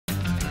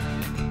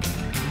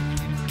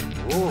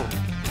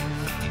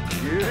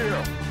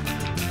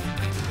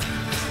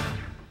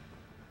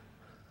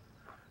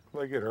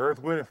like an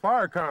Earth, Wind, and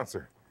Fire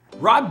concert.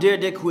 Rob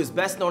Dyrdek, who is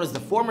best known as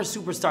the former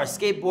superstar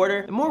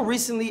skateboarder and more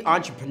recently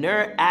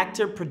entrepreneur,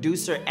 actor,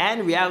 producer,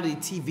 and reality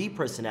TV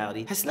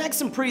personality, has snagged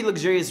some pretty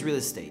luxurious real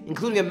estate,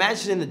 including a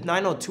mansion in the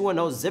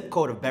 90210 zip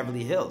code of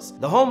Beverly Hills.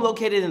 The home,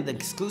 located in the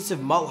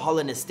exclusive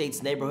Mulholland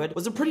Estates neighborhood,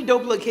 was a pretty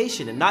dope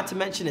location, and not to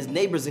mention his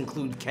neighbors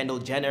include Kendall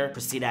Jenner,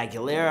 Christina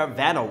Aguilera,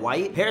 Vanna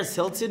White,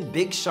 Hilton,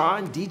 Big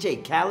Sean,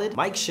 DJ Khaled,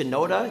 Mike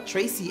Shinoda,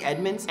 Tracey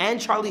Edmonds, and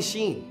Charlie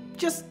Sheen,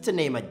 just to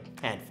name a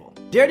handful.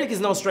 Dyrdek is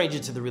no stranger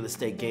to the real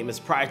estate game, as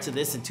prior to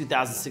this, in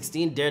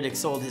 2016, Dyrdek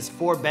sold his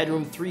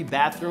 4-bedroom,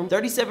 3-bathroom,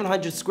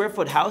 3,700 square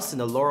foot house in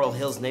the Laurel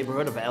Hills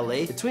neighborhood of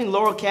LA between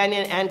Laurel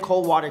Canyon and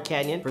Coldwater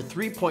Canyon for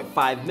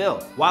 $3.5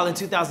 million. While in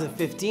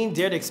 2015,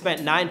 Dyrdek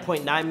spent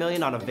 $9.9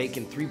 million on a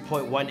vacant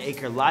 3.1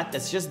 acre lot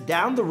that's just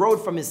down the road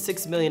from his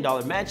 $6 million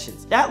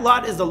mansions. That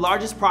lot is the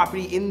largest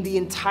property in the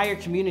entire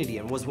community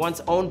and was once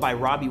owned by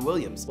Robbie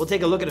Williams. We'll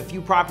take a look at a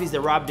few properties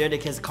that Rob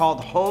Dyrdek has called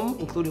home,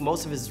 including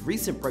most of his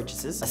recent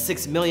purchases: a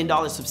 $6 million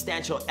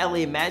substantial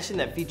LA mansion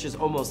that features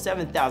almost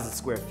 7,000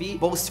 square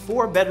feet, boasts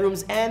 4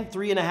 bedrooms and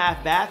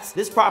 3.5 baths.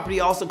 This property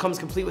also comes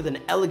complete with an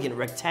elegant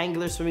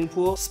rectangular swimming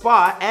pool,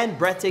 spa, and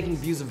breathtaking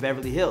views of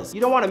Beverly Hills.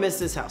 You don't want to miss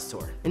this house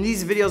tour. In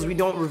these videos, we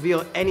don't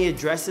reveal any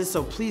addresses,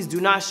 so please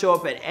do not show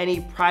up at any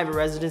private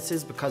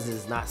residences because it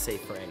is not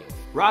safe for anyone.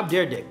 Rob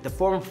Dyrdek, the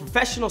former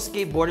professional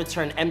skateboarder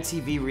turned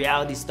MTV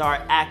reality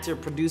star, actor,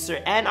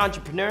 producer, and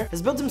entrepreneur,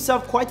 has built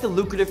himself quite the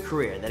lucrative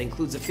career that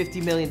includes a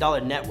 $50 million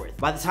net worth.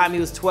 By the time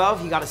he was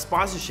 12, he got a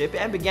sponsorship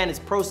and began his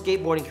pro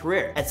skateboarding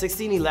career. At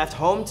 16, he left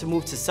home to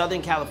move to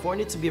Southern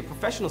California to be a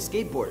professional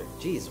skateboarder.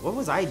 Jeez, what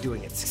was I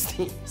doing at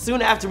 16?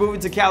 Soon after moving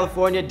to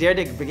California,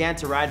 Dyrdek began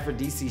to ride for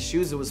DC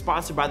Shoes and was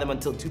sponsored by them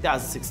until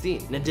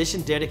 2016. In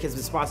addition, Dyrdek has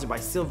been sponsored by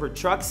Silver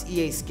Trucks,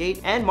 EA Skate,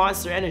 and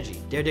Monster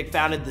Energy. Dyrdek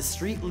founded the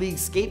Street League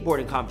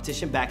skateboarding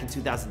competition back in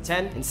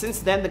 2010, and since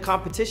then the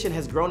competition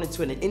has grown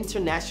into an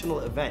international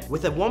event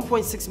with a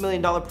 $1.6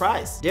 million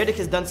prize. Dyrdek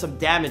has done some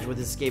damage with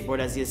his skateboard,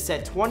 as he has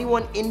set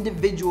 21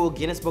 individual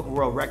Guinness Book of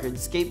World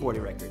Records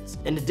skateboarding records.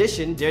 In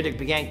addition, Dyrdek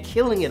began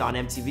killing it on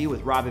MTV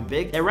with Rob and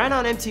Big. They ran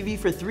on MTV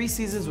for 3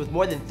 seasons with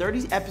more than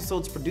 30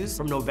 episodes produced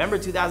from November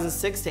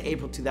 2006 to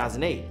April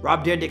 2008.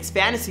 Rob Dyrdek's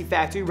Fantasy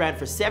Factory ran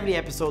for 70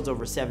 episodes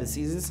over 7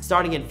 seasons,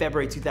 starting in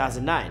February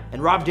 2009.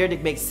 And Rob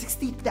Dyrdek makes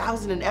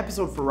 $60,000 an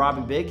episode for Rob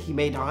and Big. He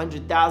made $100,000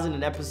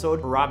 an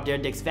episode for Rob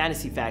Dyrdek's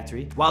Fantasy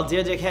Factory. While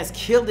Dyrdek has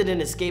killed it in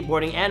his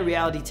skateboarding and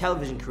reality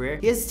television career,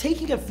 he is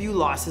taking a few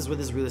losses with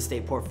his real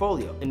estate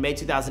portfolio. In May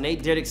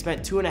 2008, Dyrdek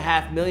spent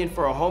 $2.5 million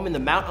for a home in the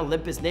Mount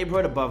Olympus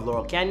neighborhood above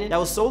Laurel Canyon that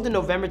was sold in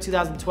November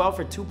 2012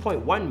 for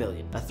 $2.1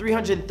 million, a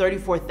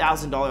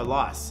 $334,000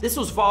 loss. This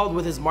was followed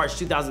with his March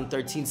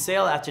 2013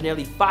 sale after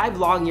nearly 5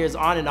 long years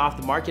on and off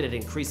the market at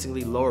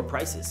increasingly lower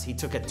prices. He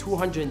took a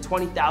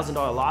 $220,000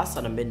 loss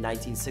on a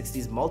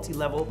mid-1960s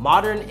multi-level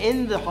modern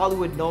in the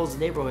Hollywood Knolls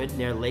neighborhood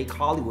near Lake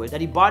Hollywood that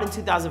he bought in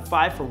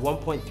 2005 for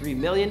 $1.3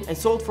 million and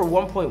sold for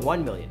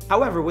 $1.1 million.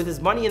 However, with his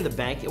money in the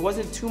bank, it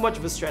wasn't too much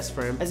of a stress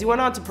for him as he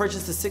went on to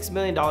purchase the $6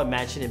 million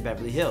mansion in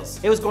Beverly Hills.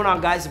 Hey, what's going on,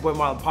 guys? It's your boy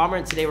Marlon Palmer,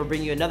 and today we're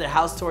bringing you another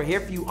house tour here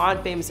for you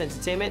on Famous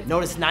Entertainment.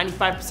 Notice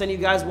 95% of you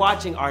guys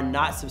watching are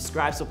not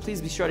subscribed, so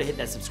please be sure to hit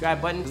that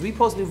subscribe button because we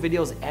post new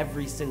videos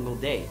every single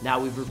day. Now,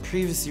 we've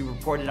previously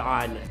reported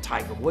on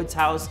Tiger Woods'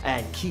 house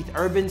and Keith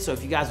Urban, so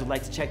if you guys would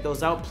like to check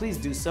those out, please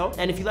do so.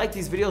 And if you like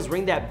these videos,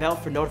 ring that bell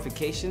for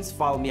notifications.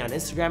 Follow me on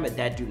Instagram at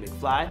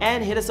ThatDudeMcFly,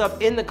 and hit us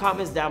up in the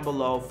comments down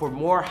below for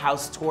more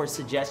house tour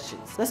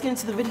suggestions. Let's get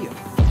into the video.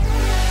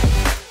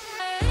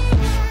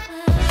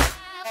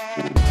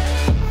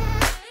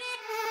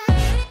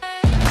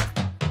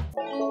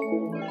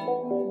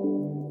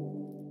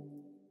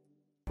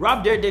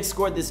 Rob Dyrdek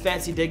scored this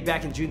fancy dig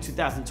back in June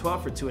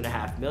 2012 for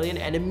 $2.5 million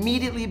and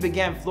immediately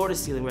began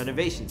floor-to-ceiling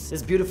renovations.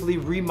 This beautifully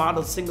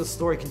remodeled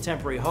single-story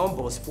contemporary home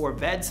boasts 4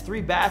 beds, 3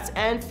 baths,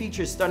 and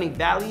features stunning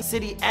valley,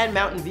 city, and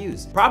mountain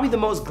views. Probably the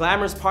most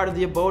glamorous part of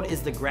the abode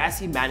is the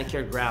grassy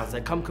manicured grounds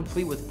that come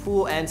complete with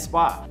pool and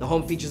spa. The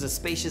home features a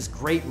spacious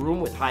great room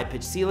with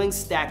high-pitched ceilings,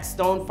 stacked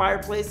stone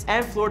fireplace,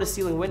 and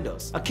floor-to-ceiling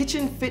windows. A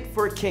kitchen fit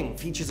for a king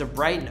features a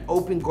bright and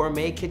open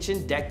gourmet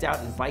kitchen decked out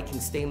in Viking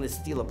stainless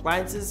steel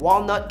appliances,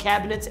 walnut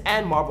cabinets,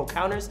 and marble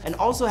counters, and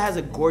also has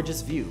a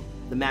gorgeous view.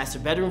 The master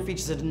bedroom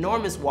features an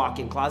enormous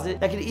walk-in closet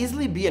that could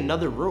easily be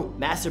another room.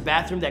 Master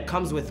bathroom that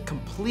comes with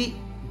complete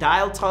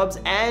dial tubs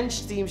and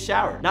steam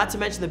shower. Not to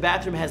mention the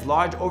bathroom has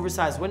large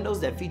oversized windows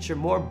that feature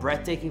more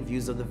breathtaking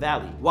views of the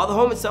valley. While the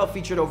home itself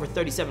featured over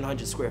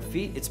 3,700 square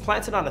feet, it's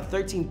planted on a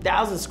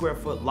 13,000 square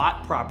foot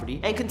lot property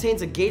and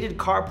contains a gated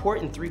carport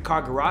and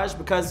 3-car garage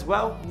because,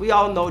 well, we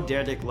all know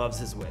Dyrdek loves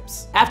his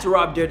whips. After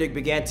Rob Dyrdek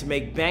began to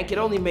make bank, it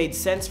only made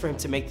sense for him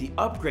to make the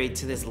upgrade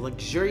to this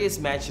luxurious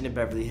mansion in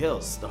Beverly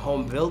Hills. The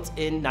home, built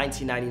in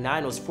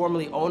 1999, was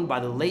formerly owned by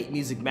the late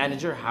music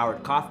manager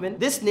Howard Kaufman.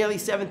 This nearly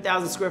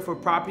 7,000 square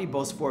foot property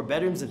boasts 4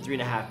 bedrooms and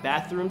 3.5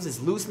 bathrooms, is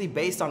loosely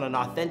based on an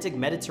authentic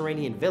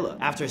Mediterranean villa.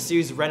 After a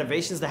series of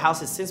renovations, the house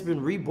has since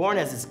been reborn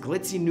as its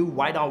glitzy new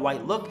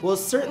white-on-white look will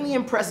certainly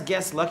impress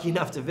guests lucky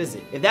enough to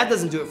visit. If that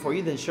doesn't do it for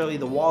you, then surely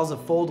the walls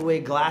of fold-away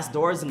glass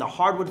doors and the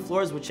hardwood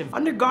floors, which have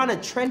undergone a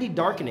trendy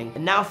darkening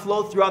and now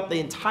flow throughout the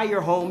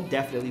entire home,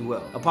 definitely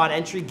will. Upon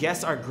entry,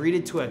 guests are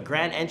greeted to a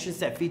grand entrance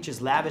that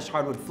features lavish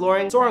hardwood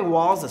flooring, soaring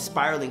walls, a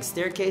spiraling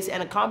staircase,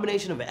 and a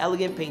combination of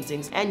elegant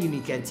paintings and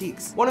unique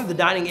antiques. One of the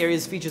dining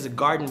areas features a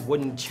garden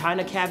wooden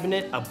china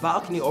cabinet, a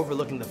balcony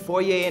overlooking the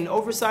foyer, and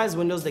oversized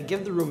windows that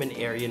give the room an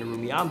airy and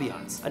roomy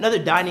ambiance. Another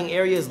dining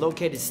area is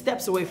located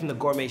steps away from the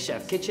gourmet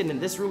chef kitchen, and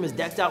this room is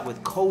decked out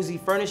with cozy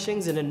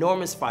furnishings, an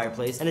enormous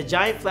fireplace, and a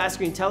giant flat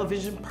screen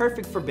television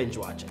perfect for binge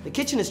watching. The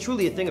kitchen is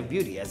truly a thing of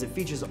beauty as it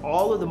features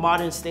all of the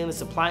modern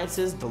stainless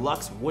appliances,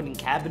 deluxe wooden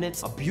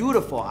cabinets, a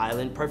beautiful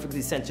island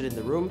perfectly centered in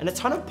the room, and a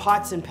ton of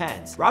pots and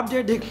pans. Rob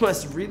Dyrdek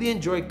must really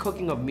enjoy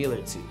cooking a meal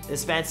or two.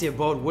 This fancy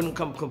abode wouldn't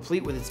come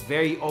complete with its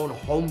very own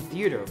home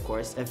theater, of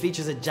course, that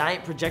features a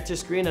giant projector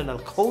screen and a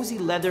cozy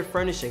leather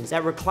furnishings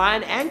that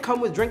recline and come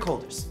with drink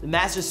holders. The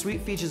master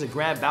suite features a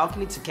grand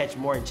balcony to catch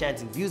more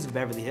enchanting views of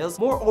Beverly Hills,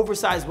 more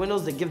oversized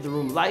windows that give the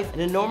room life, an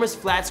enormous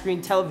flat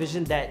screen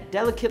television that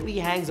delicately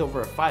hangs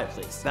over a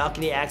fireplace.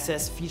 Balcony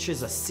access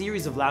features a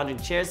series of lounging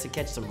chairs to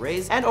catch some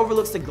rays and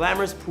overlooks the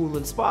glamorous pool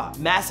and spa.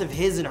 Massive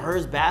his and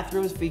hers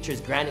bathrooms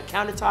features granite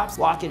countertops,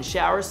 walk-in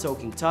shower,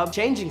 soaking tub,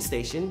 changing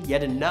station,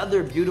 yet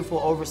another beautiful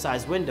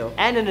oversized window,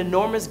 and an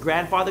enormous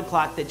grandfather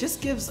clock that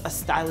just gives a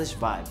stylish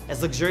vibe.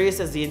 As luxurious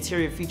as the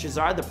interior features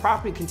are, the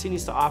property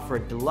continues to offer a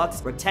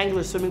deluxe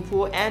rectangular swimming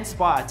pool and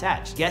spa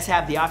attached. Guests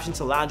have the option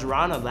to lounge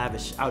around on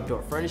lavish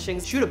outdoor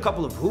furnishings, shoot a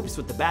couple of hoops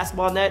with the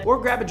basketball net, or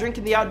grab a drink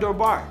in the outdoor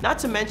bar. Not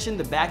to mention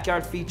the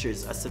backyard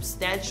features a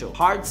substantial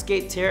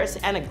hardscape terrace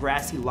and a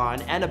grassy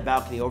lawn and a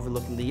balcony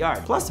overlooking the yard,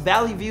 plus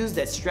valley views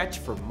that stretch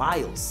for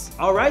miles.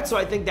 Alright, so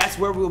I think that's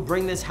where we'll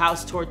bring this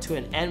house tour to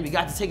an end. We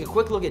got to take a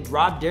quick look at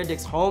Rob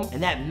Dyrdek's home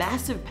and that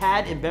massive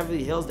pad in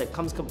Beverly Hills that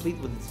comes complete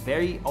with its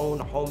very own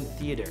home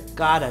theater.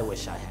 God, I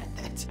wish I had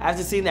that.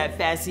 After seeing that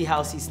fancy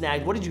house he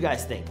snagged, what did you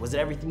guys think? Was it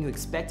everything you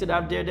expected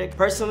out of Dyrdek?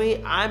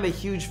 Personally, I'm a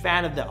huge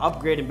fan of the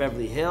upgrade in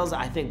Beverly Hills.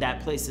 I think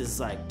that place is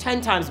like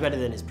 10 times better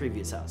than his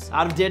previous house.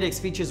 Out of Dyrdek's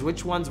features,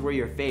 which ones were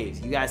your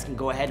faves? You guys can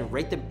go ahead and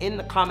rate them in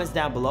the comments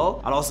down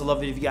below. I'd also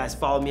love it if you guys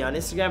follow me on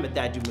Instagram at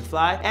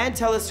ThatDudeMcFly and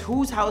tell us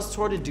whose house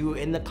tour to do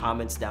in the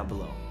comments down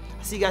below.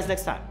 I'll see you guys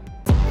next time.